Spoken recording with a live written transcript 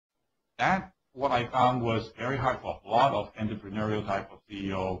that what I found was very hard for a lot of entrepreneurial type of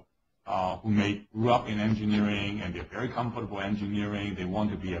CEO who grew up in engineering and they're very comfortable engineering. They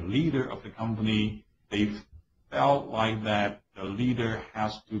want to be a leader of the company. They felt like that the leader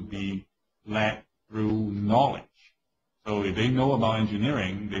has to be led through knowledge. So if they know about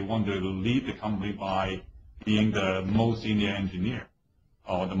engineering, they want to lead the company by being the most senior engineer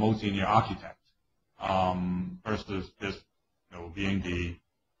or the most senior architect versus just being the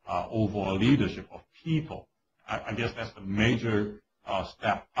overall leadership of people. I guess that's the major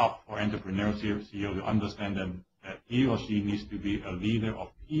step up for entrepreneurial CEO to understand that he or she needs to be a leader of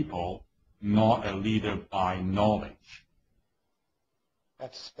people, not a leader by knowledge.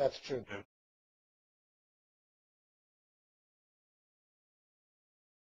 That's true.